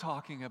God we're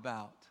talking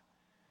about.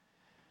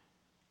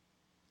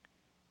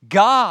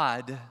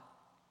 God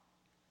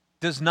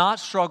does not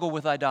struggle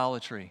with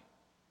idolatry.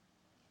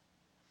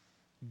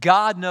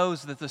 God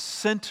knows that the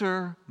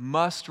center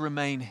must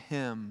remain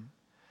Him.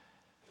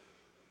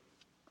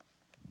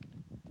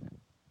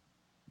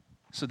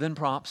 So then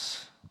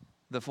prompts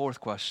the fourth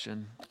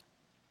question.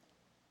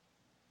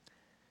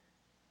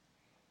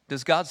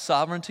 Does God's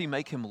sovereignty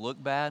make Him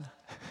look bad?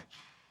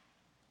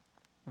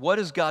 What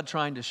is God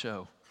trying to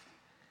show?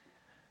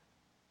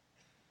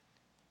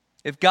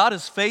 If God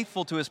is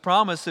faithful to His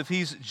promise, if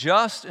He's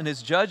just in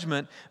His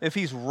judgment, if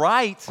He's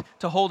right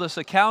to hold us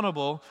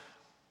accountable,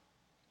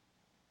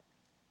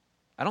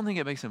 I don't think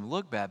it makes Him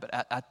look bad,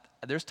 but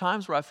there's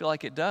times where I feel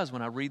like it does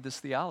when I read this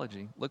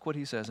theology. Look what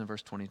he says in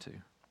verse 22.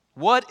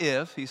 What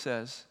if, he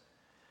says,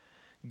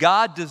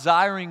 God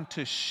desiring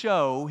to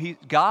show,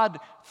 God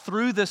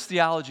through this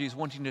theology is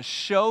wanting to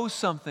show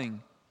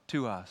something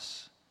to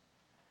us.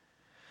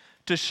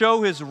 To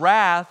show His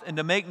wrath and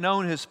to make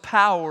known His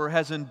power,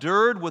 has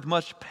endured with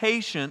much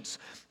patience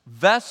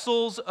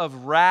vessels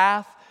of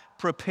wrath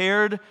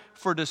prepared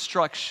for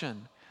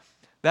destruction.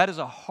 That is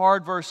a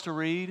hard verse to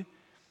read.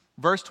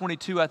 Verse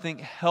 22, I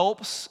think,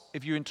 helps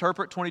if you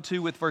interpret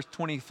 22 with verse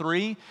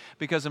 23,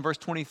 because in verse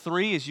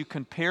 23, as you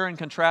compare and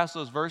contrast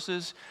those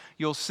verses,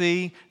 you'll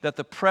see that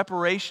the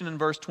preparation in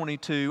verse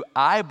 22,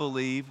 I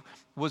believe,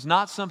 was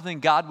not something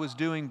God was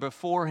doing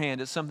beforehand.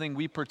 It's something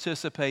we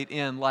participate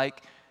in,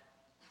 like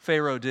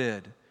Pharaoh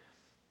did.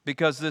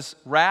 Because this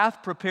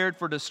wrath prepared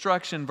for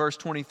destruction, verse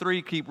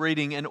 23, keep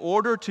reading, in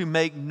order to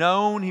make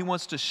known, He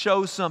wants to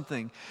show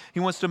something. He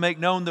wants to make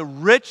known the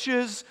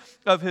riches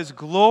of His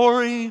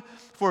glory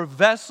for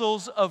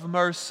vessels of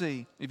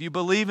mercy. If you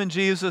believe in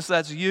Jesus,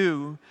 that's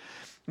you,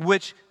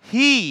 which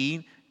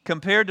He,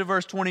 compared to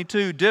verse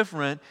 22,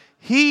 different,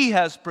 He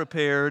has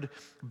prepared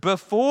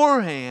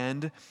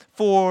beforehand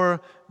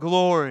for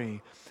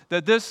glory.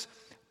 That this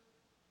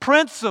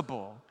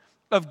principle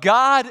of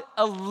God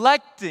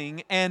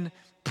electing and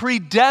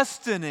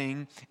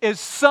predestining is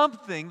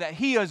something that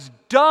He has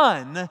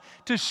done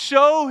to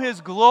show His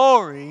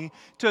glory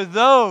to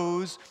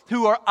those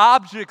who are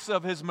objects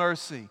of His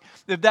mercy.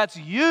 If that's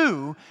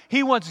you,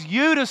 He wants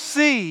you to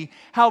see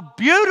how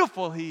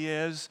beautiful He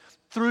is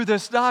through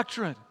this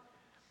doctrine.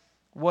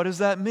 What does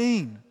that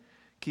mean?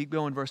 Keep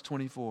going, verse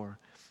 24.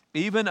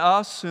 Even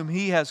us whom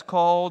He has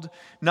called,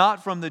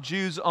 not from the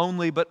Jews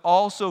only, but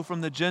also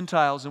from the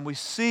Gentiles. And we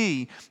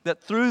see that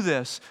through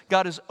this,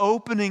 God is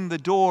opening the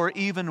door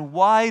even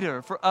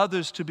wider for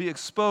others to be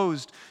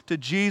exposed to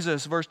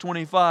Jesus. Verse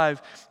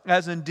 25,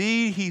 as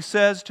indeed He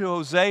says to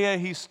Hosea,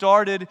 He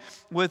started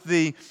with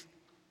the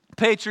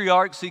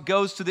patriarchs, He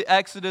goes to the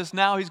Exodus,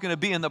 now He's going to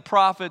be in the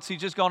prophets. He's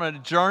just gone on a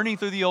journey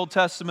through the Old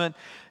Testament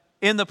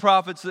in the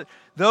prophets.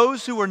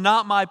 Those who were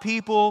not my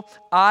people,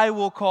 I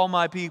will call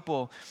my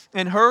people.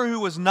 And her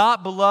who was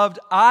not beloved,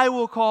 I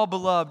will call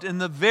beloved. In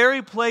the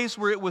very place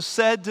where it was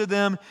said to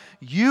them,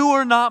 you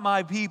are not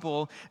my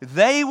people,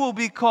 they will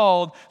be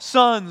called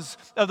sons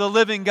of the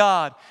living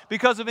God.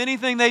 Because of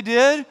anything they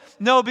did?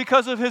 No,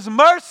 because of His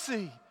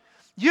mercy.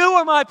 You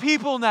are my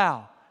people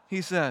now,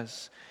 He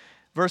says.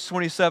 Verse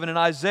 27, and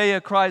Isaiah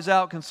cries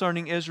out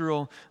concerning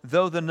Israel,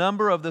 though the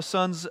number of the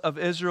sons of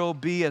Israel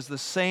be as the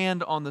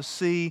sand on the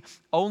sea,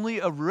 only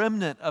a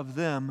remnant of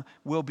them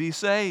will be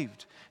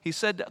saved. He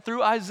said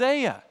through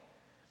Isaiah.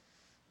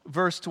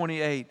 Verse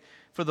 28,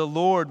 for the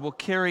Lord will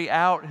carry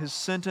out His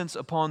sentence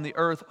upon the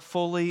earth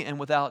fully and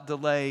without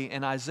delay.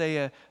 And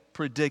Isaiah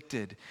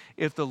predicted,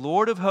 if the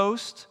Lord of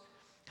hosts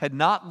had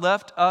not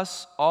left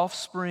us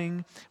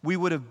offspring, we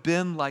would have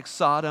been like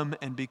Sodom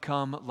and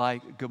become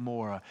like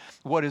Gomorrah.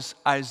 What is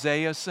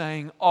Isaiah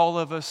saying? All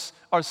of us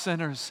are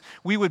sinners.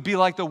 We would be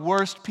like the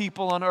worst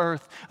people on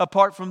earth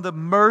apart from the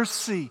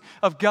mercy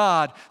of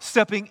God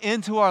stepping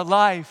into our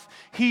life.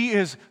 He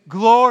is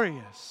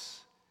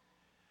glorious.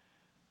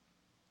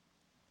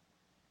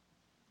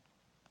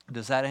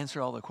 Does that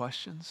answer all the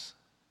questions?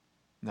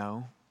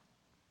 No.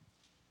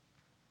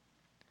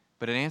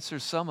 but it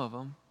answers some of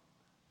them.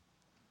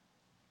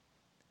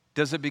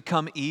 Does it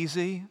become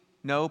easy?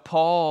 No,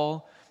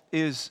 Paul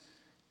is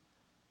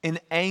in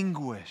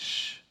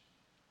anguish.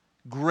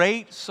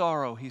 Great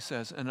sorrow, he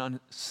says, and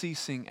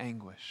unceasing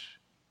anguish.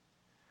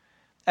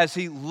 As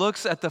he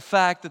looks at the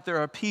fact that there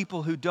are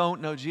people who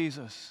don't know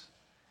Jesus.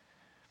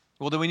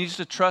 Well, do we need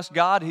to trust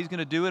God? He's going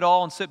to do it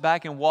all and sit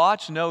back and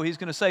watch? No, he's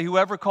going to say,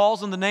 whoever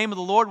calls on the name of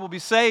the Lord will be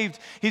saved.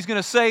 He's going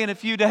to say in a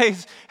few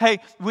days, a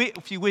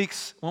few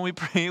weeks when we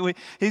pray,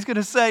 he's going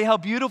to say, how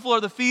beautiful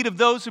are the feet of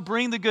those who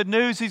bring the good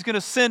news. He's going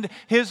to send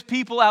his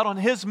people out on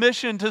his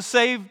mission to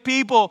save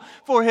people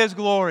for his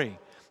glory.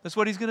 That's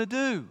what he's going to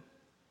do.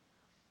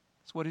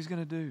 That's what he's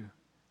going to do.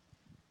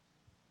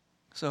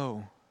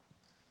 So,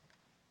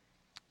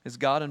 is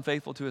God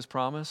unfaithful to his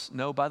promise?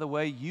 No, by the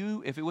way,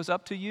 if it was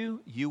up to you,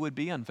 you would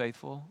be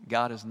unfaithful.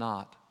 God is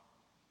not.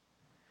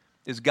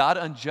 Is God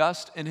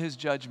unjust in his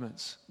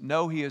judgments?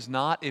 No, he is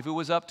not. If it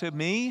was up to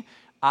me,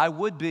 I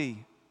would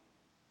be.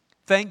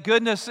 Thank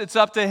goodness it's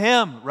up to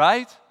him,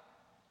 right?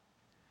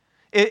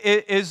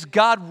 Is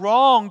God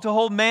wrong to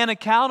hold man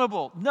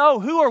accountable?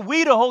 No, who are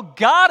we to hold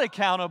God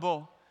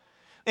accountable?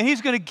 And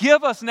he's going to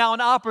give us now an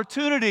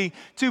opportunity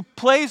to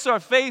place our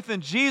faith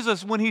in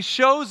Jesus when he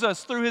shows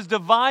us through his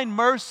divine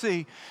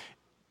mercy,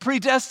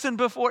 predestined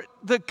before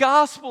the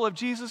gospel of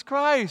Jesus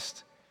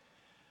Christ.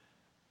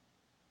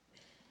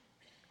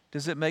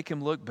 Does it make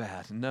him look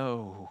bad?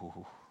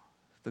 No.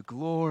 The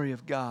glory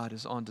of God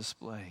is on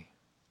display.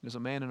 There's a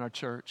man in our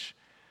church,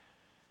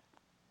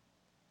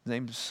 his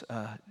name's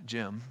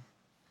Jim,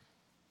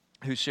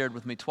 who shared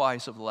with me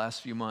twice over the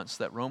last few months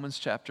that Romans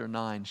chapter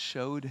 9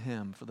 showed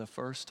him for the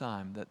first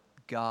time that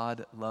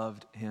God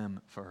loved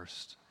him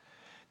first.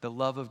 The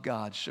love of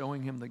God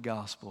showing him the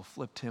gospel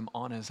flipped him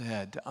on his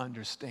head to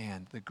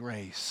understand the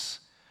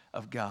grace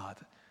of God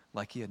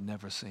like he had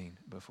never seen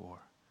before.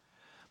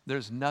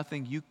 There's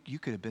nothing, you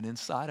could have been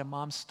inside a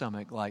mom's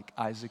stomach like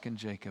Isaac and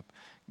Jacob.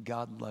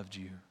 God loved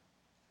you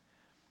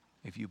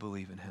if you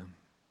believe in him.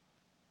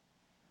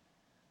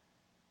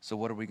 So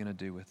what are we going to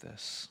do with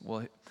this?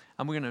 Well,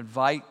 I'm going to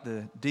invite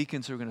the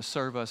deacons who are going to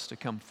serve us to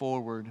come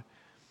forward.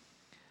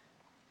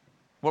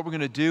 What we're going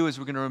to do is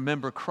we're going to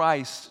remember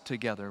Christ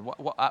together.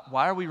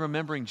 Why are we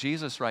remembering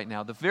Jesus right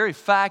now? The very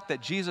fact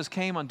that Jesus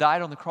came and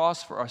died on the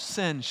cross for our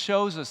sins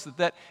shows us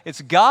that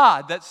it's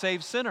God that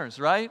saves sinners,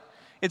 right?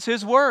 It's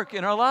his work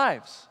in our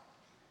lives.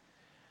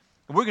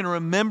 And we're going to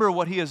remember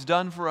what he has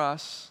done for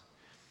us.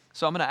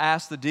 So I'm going to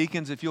ask the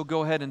deacons if you'll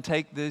go ahead and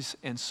take this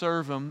and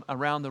serve them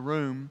around the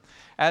room.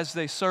 As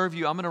they serve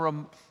you, I'm going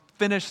to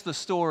finish the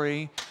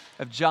story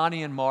of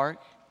Johnny and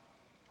Mark.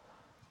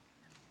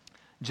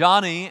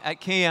 Johnny at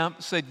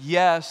camp said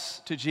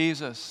yes to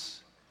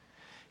Jesus.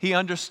 He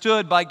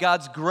understood by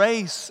God's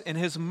grace and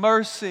his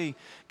mercy,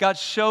 God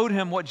showed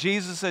him what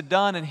Jesus had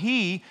done, and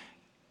he,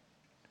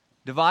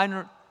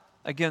 divine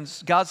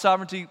against God's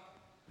sovereignty,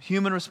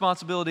 human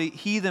responsibility,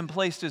 he then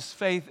placed his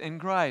faith in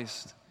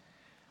Christ.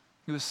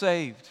 He was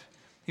saved.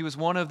 He was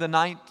one of the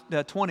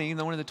 20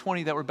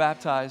 that were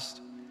baptized.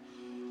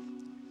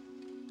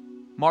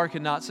 Mark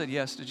had not said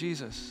yes to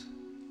Jesus.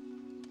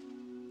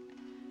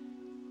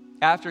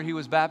 After he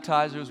was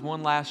baptized, there was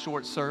one last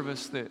short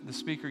service that the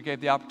speaker gave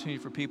the opportunity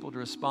for people to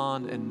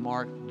respond, and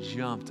Mark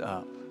jumped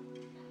up.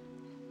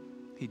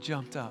 He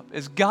jumped up.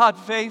 Is God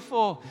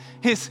faithful?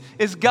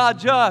 Is God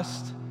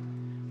just?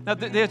 Now,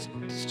 there's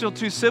still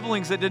 2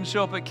 siblings that didn't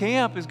show up at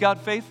camp. Is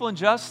God faithful and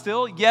just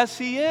still? Yes,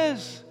 he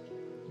is.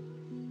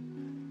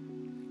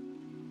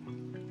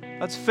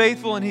 God's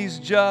faithful and he's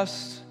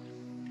just.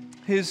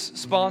 His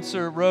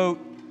sponsor wrote,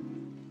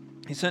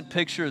 he sent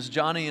pictures,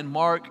 Johnny and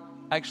Mark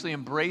actually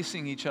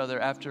embracing each other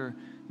after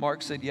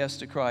Mark said yes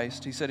to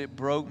Christ. He said, it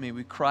broke me.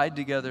 We cried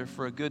together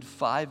for a good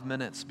 5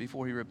 minutes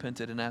before he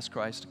repented and asked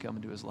Christ to come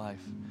into his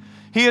life.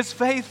 He is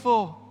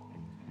faithful.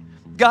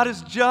 God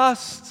is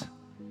just.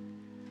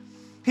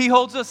 He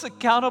holds us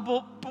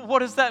accountable. But what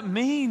does that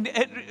mean?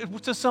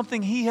 It's just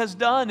something he has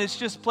done. It's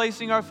just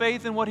placing our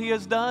faith in what he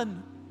has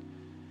done.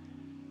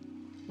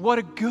 What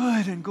a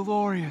good and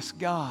glorious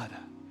God.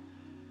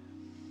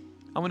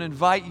 I'm going to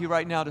invite you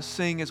right now to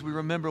sing as we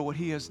remember what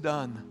he has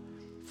done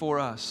for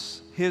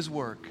us, his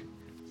work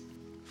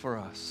for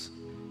us.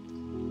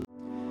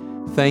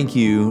 Thank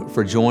you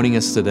for joining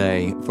us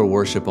today for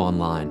Worship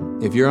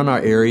Online. If you're in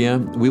our area,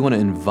 we want to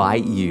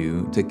invite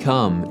you to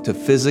come to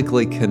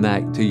physically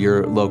connect to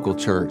your local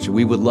church.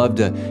 We would love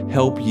to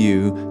help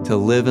you to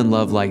live and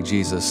love like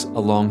Jesus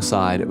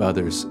alongside of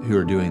others who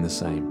are doing the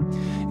same.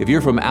 If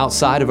you're from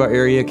outside of our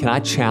area, can I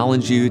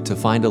challenge you to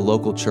find a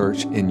local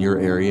church in your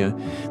area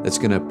that's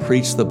going to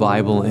preach the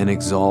Bible and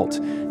exalt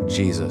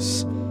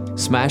Jesus?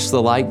 Smash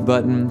the like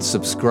button,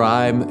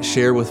 subscribe,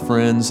 share with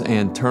friends,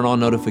 and turn on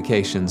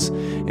notifications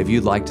if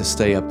you'd like to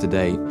stay up to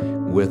date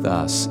with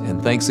us.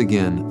 And thanks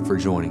again for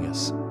joining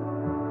us.